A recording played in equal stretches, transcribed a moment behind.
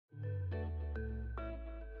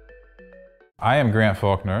I am Grant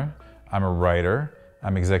Faulkner. I'm a writer.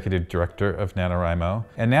 I'm executive director of NaNoWriMo.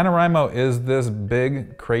 And NaNoWriMo is this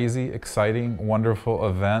big, crazy, exciting, wonderful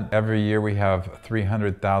event. Every year we have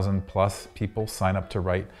 300,000 plus people sign up to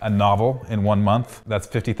write a novel in 1 month. That's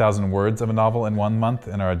 50,000 words of a novel in 1 month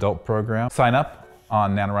in our adult program. Sign up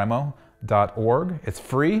on NaNoWriMo.org. It's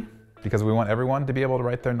free because we want everyone to be able to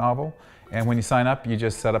write their novel. And when you sign up, you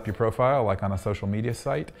just set up your profile like on a social media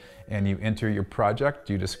site, and you enter your project,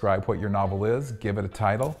 you describe what your novel is, give it a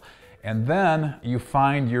title, and then you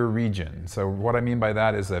find your region. So what I mean by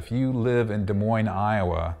that is if you live in Des Moines,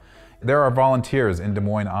 Iowa, there are volunteers in Des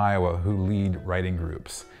Moines, Iowa who lead writing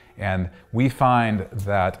groups. And we find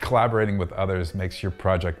that collaborating with others makes your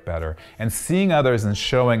project better. And seeing others and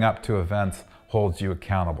showing up to events holds you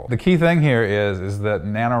accountable. The key thing here is that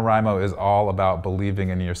NaNoWriMo is all about believing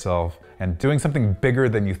in yourself and doing something bigger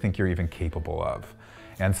than you think you're even capable of.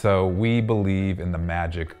 And so we believe in the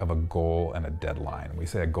magic of a goal and a deadline. We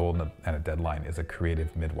say a goal and a deadline is a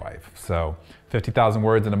creative midwife. So 50,000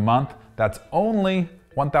 words in a month, that's only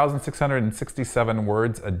 1,667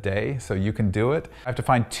 words a day, so you can do it. I have to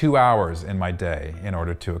find 2 hours in my day in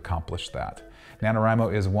order to accomplish that.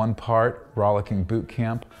 NaNoWriMo is 1 part rollicking boot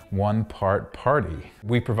camp, 1 part party.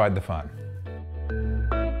 We provide the fun.